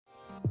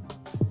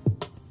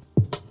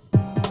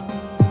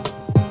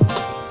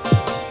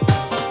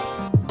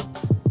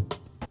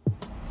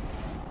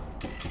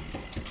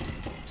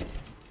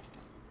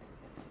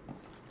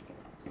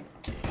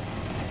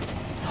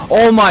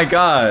Oh my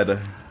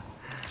god.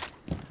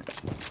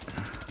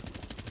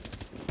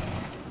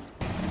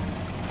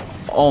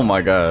 Oh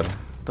my god.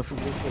 The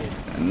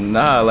f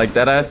nah, like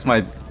that ass.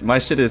 My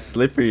shit is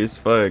slippery as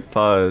fuck.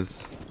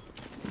 Pause.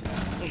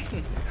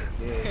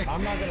 Yeah,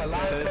 I'm not gonna lie.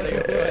 What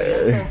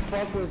the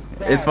fuck was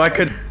that? It's my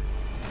could.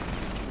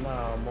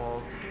 Nah,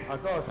 Mo. I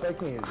thought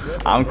expecting is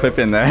good. I'm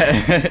clipping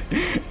that.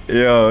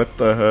 Yo, what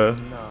the hell?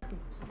 Nah.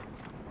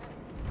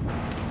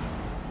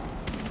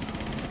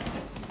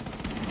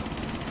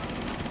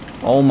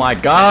 Oh my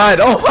god!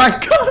 Oh my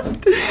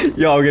god!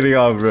 Yo, I'm getting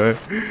off, bro.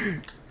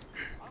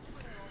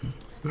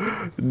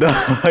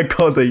 Nah, I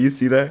called it. You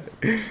see that?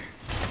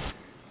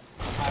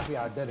 Happy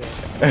I did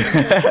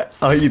it.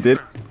 Oh, you did?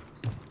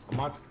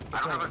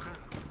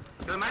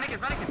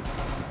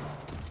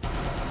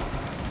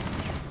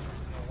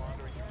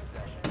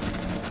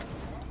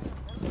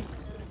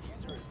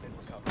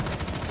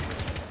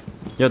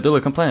 Yo,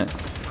 Dula, come plant.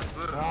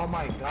 Oh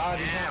my god,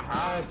 he's not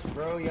hatch,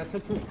 bro. You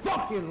took too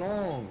fucking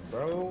long,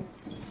 bro.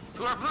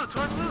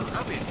 Towards blue,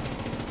 help me.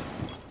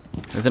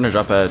 It's in a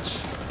drop edge.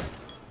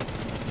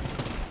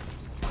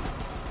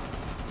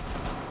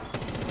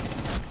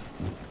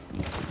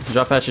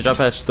 Drop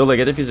hatch. Dula,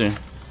 get diffuser.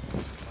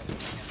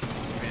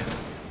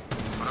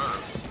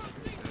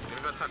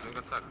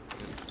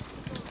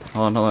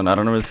 Hold on. I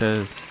don't know what this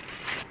is.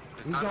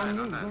 He's on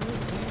me.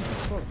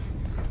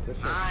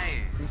 Nice.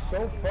 He's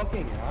so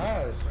fucking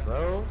ass,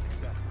 bro.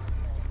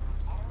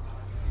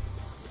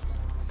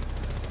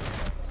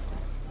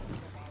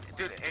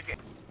 Dude, okay.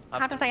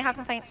 Have to think.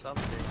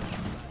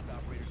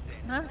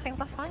 No, I think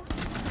that's fine.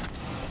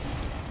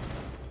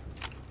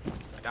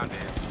 Down, dude.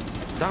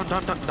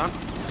 Down.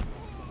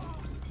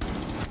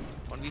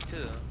 1v2.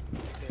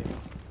 Okay.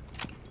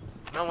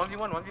 No,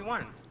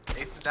 1v1.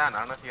 Ace is down. I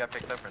don't know if you got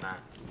picked up or not.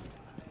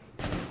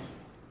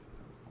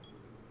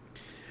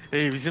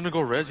 Hey, if he's gonna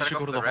go res, you should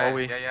go to the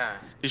hallway. Yeah.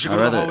 You should go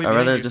to the hallway. I'd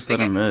rather just let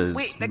him miss.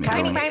 Wait, the Wait.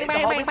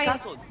 hallway's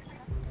castled.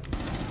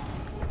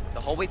 The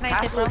hallway's Nice,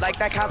 castled like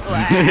that castle.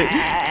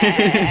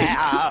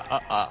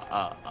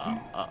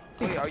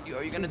 Wait, are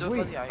you gonna do it,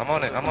 Fuzzy? I'm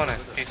on it.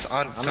 He's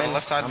on the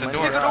left side of the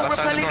door. Nigga, Left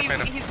side of the door,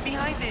 Phantom. he's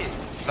behind it.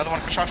 Another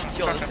one, construction.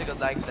 Yo, this nigga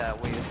like that.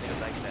 Wait, this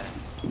nigga like that.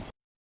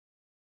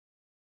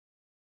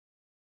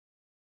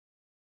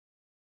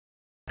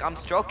 I'm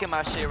stroking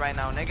my shit right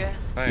now, nigga.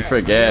 You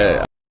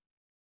forget.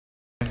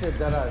 Shit,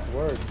 that ass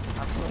work.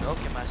 I'm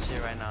stroking my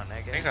shit right now,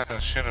 nigga. Ain't got no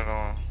shit at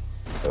all.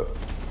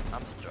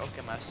 I'm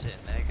stroking my shit,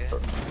 nigga.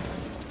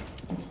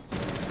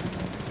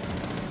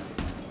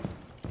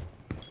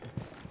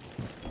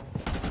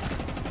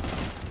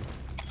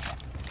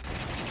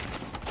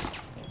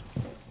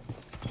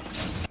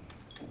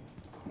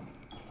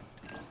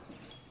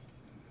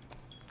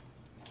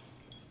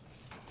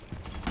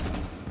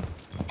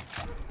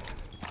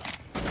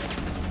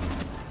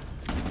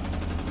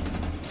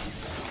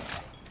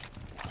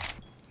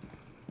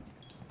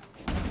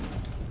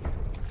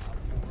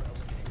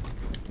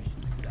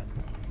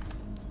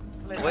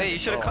 Wait, you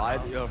should've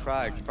come. Yo,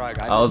 frag.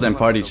 I was in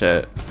party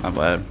chat. I'm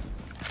bad.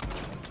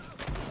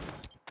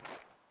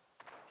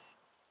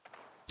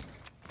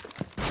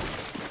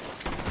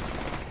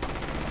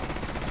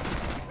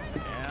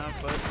 Yeah,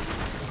 but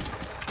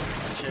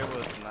the shit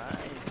was nice,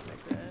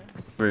 nigga.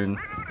 Burn.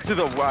 To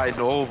the wide,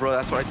 no, bro.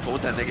 That's what I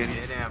told that nigga.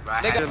 He's Damn, bro.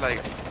 Nigga,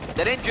 like,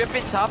 they didn't drip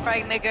in top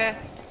right, nigga.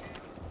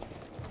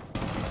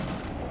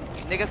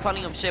 Niggas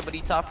calling him shit, but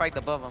he top fragged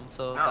above him,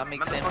 so that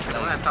makes sense. The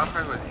one that top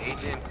frag was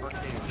Agent fucking.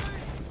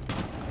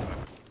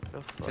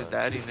 his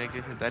daddy,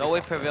 nigga. His daddy. No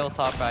way prevail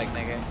top frag,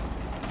 nigga.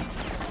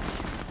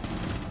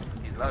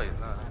 He's low.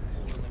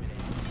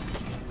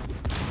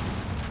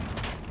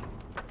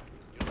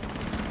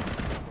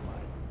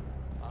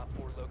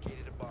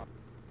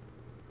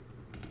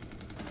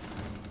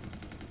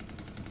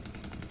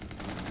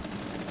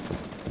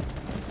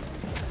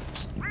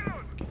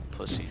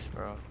 Pussies,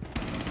 bro.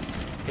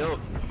 Yo,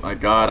 My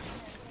god.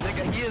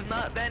 nigga, he is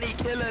not Danny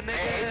Killer, nigga.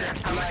 Hey,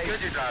 how much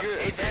good you drop? You're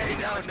Danny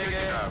now,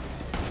 nigga.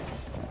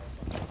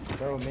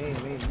 Bro, me.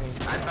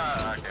 I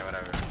thought, okay,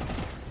 whatever.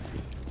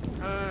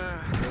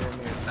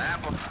 The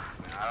apple.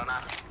 I don't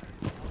know.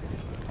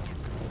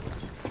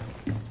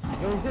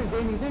 Yo,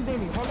 he's in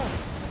Danny. Hold on.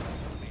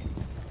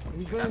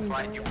 He's in. That's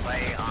why you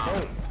play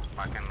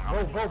fucking.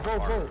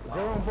 Vote.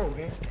 They're on vote,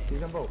 man.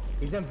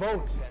 He's in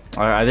vote.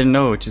 I didn't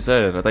know what you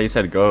said. I thought you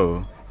said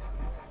go.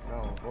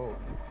 No, vote.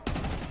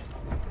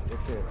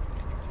 That's it.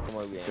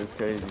 It's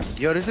crazy.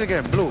 Yo, this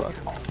nigga in blue.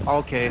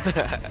 Okay.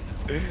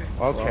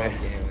 Okay.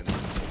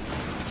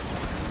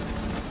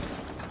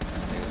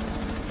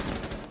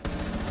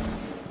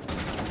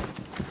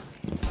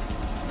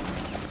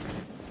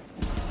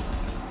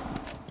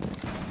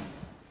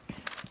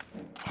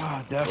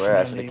 Ah, Where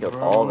I should definitely, have killed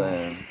bro. all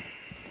them.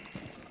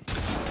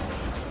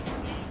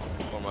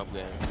 Warm up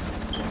game.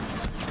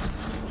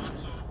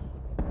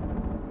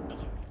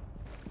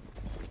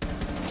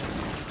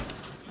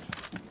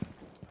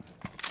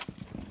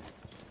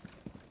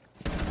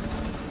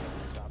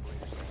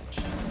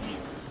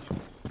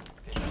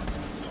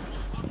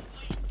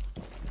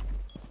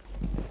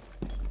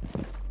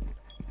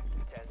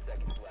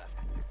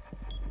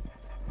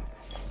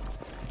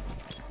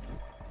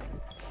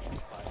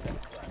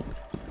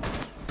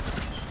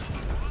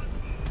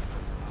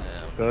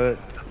 Good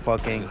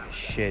fucking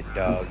shit,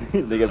 dog.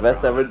 Nigga,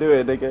 best ever do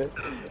it, nigga.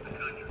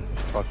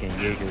 Fucking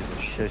Jaeger's a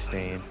shit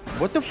stain.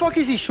 What the fuck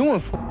is he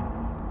shooting for?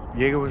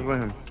 Jaeger was with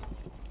him.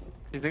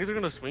 These niggas are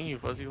gonna swing you,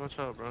 Fuzzy. Watch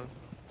out, bro.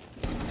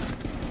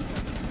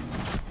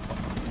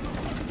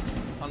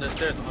 On the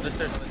stairs, on the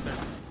stairs, on the stairs.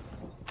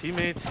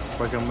 Teammates.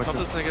 Fuck him, Help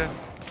this nigga.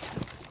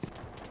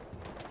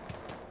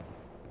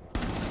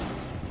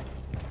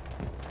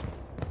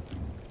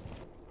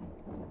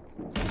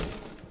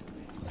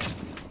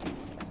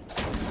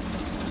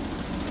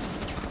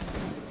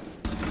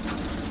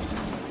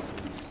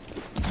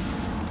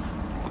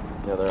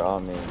 Yeah, they're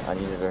on me. I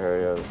needed to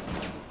hurry up.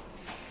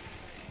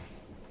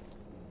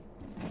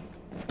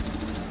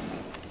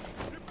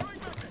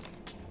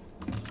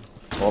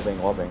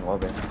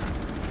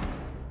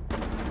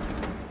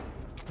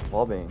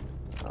 Wallbang.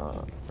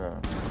 Oh, bro.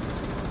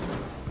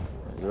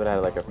 You would've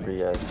had like a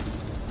free edge.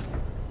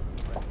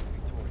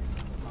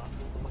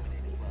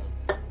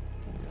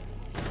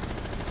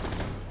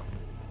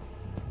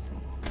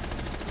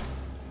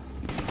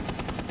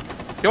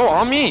 Yo,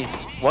 on me.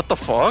 What the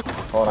fuck?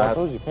 Oh, I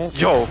told you, pantry.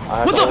 Yo.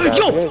 What the?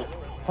 Yo!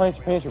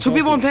 Pantry. Two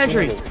people in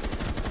pantry.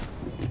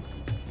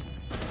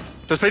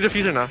 Just play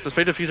diffuser now. Just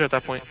play diffuser at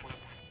that point.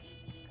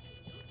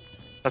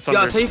 That's Yo,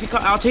 under. I'll tell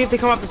you if they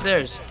come up the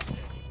stairs.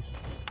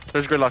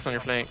 There's gridlocks on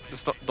your flank.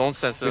 Just don't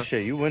sense Good it.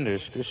 shit, you win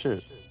this. Good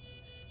shit.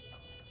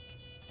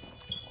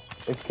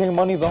 It's king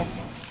money though.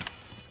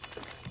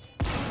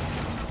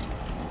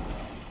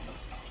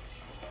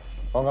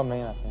 Don't go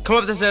main, I think. Come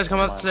up the stairs. Come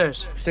up the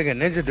stairs. Stick a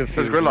ninja defuse.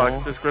 There's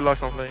gridlocks. There's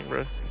gridlocks on flank,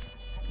 bro.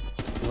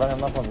 He's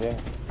running up on the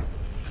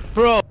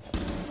Bro.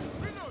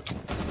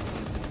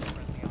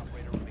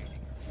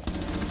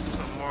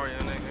 Some more, young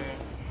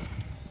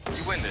nigga.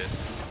 You win this.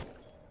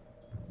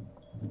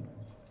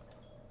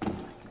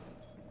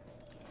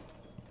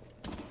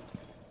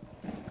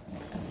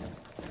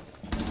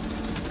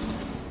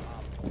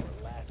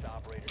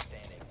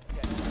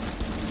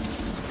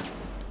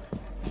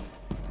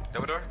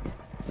 Double door?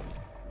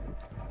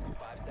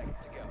 5 seconds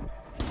to go.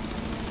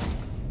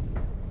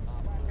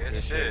 Good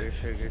shit.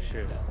 Good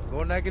shit.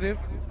 Go negative.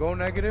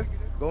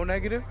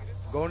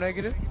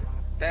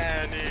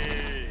 Danny!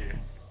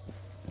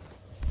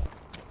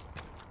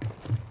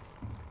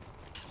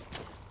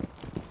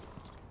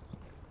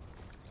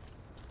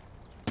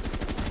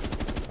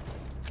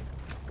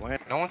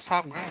 No one's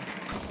top ground.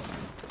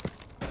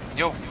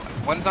 Yo,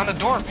 one's on the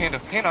door, Panda.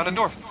 Panda on the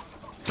door.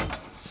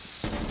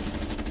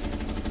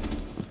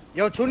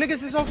 Yo, 2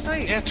 niggas is off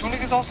site. Yeah, 2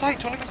 niggas off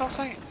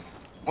site.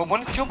 Well,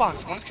 one is kill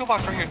box. One is kill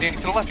box right here, Danny.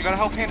 To the left, you gotta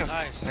help Panda.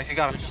 Nice. Nice, you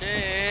got him.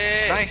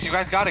 Shit. Nice, you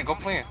guys got it. Go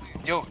plan.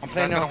 Yo, you guys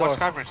playing gotta outdoor. watch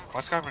Skybridge.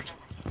 Watch Skybridge.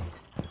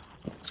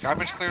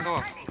 Skybridge cleared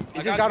off.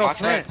 He just got off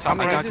Watch left. slant.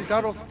 Top, I got Just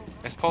got off.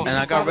 It's post. And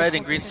I got red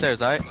and green stairs,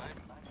 alright?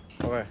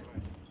 Okay.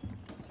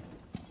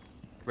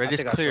 Red I is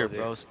think I clear, told you.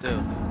 bro,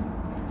 still.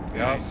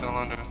 Yeah, he's still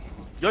under.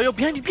 Yo,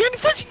 behind you,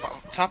 Fuzzy!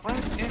 Top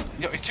right? Yeah.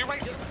 Yo, it's your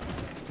right.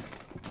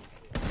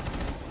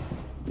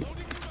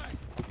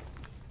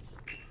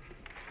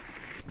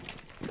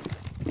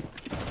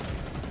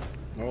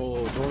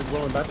 Oh, door's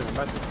blowing bathroom.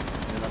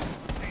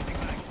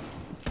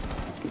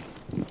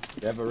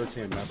 They have a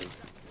routine bathroom.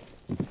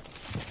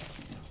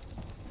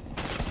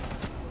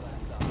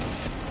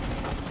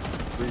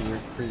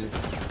 Freezer.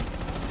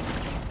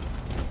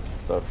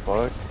 The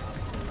fuck?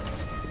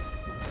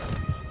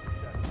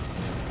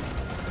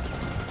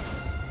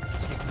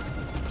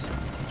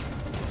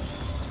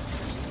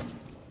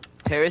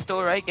 Terrace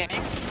door, right, gang?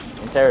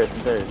 In terrace.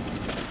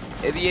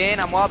 If you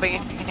ain't, I'm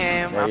wallbanging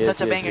him. Yeah, I'm he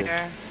such is, a he is,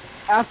 banger.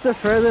 After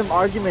further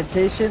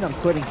argumentation, I'm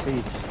quitting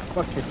Siege.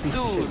 Fuck this piece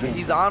of Dude, shit game.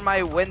 he's on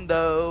my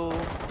window.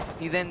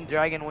 He's in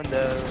dragon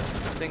window.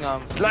 Thing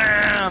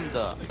slammed.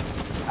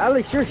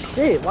 Alex, you're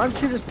shit. Why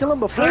don't you just kill him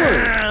before?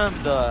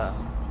 Slammed.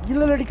 You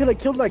literally could have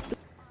killed like.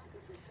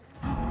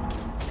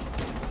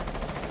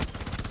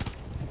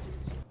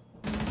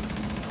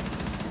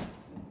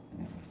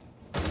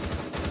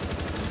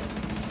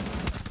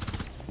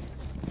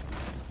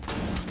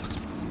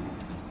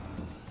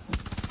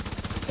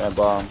 That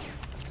bomb.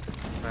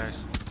 Nice.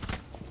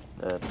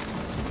 Dead.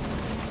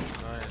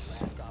 Nice.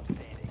 Stop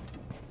standing.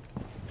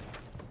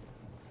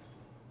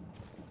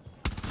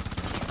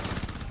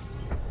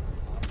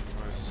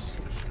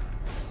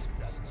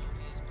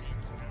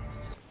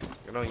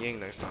 You know Ying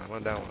next time.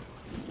 Run down one.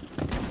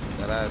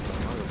 That ass though.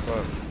 I don't give a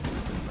fuck.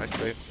 Nice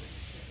play.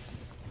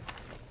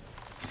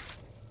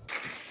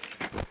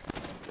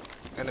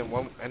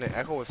 And then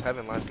Echo was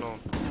heaven last known.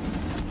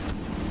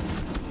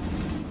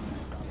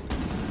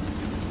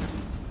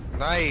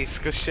 Nice,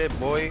 good shit,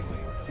 boy.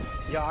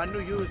 Yo, I knew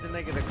you was the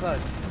nigga to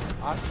clutch.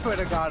 I swear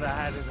to God, I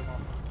had it in my.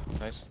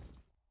 Nice.